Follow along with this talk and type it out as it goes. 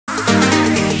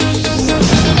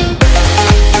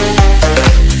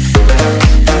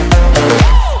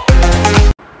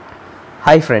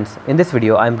Hi friends, in this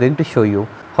video I am going to show you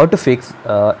how to fix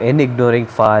n ignoring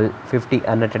file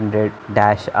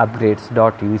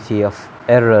 50unattended-upgrades.ucf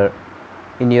error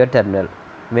in your terminal.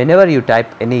 Whenever you type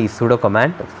any sudo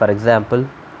command, for example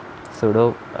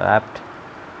sudo apt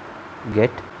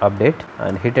get update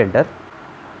and hit enter,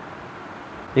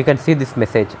 you can see this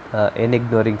message n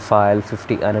ignoring file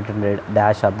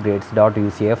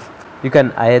 50unattended-upgrades.ucf. You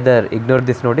can either ignore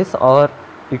this notice or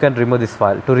you can remove this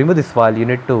file. To remove this file, you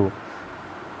need to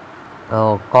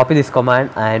copy this command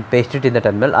and paste it in the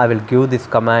terminal. I will give this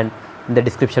command in the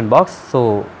description box,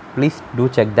 so please do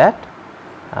check that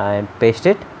and paste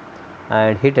it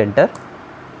and hit enter.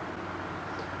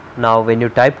 Now when you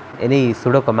type any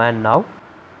sudo command now,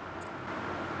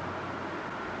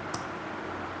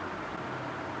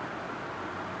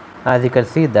 as you can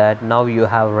see that now you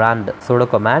have run the sudo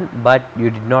command, but you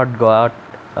did not got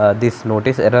this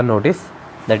notice, error notice,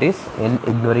 that is in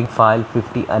ignoring file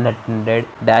 50 unattended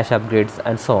 -upgrades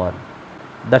and so on.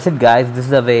 That's it guys, this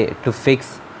is the way to fix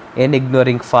in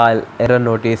ignoring file error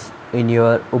notice in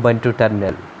your Ubuntu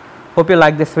terminal. Hope you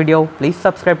like this video. Please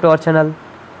subscribe to our channel.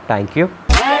 Thank you.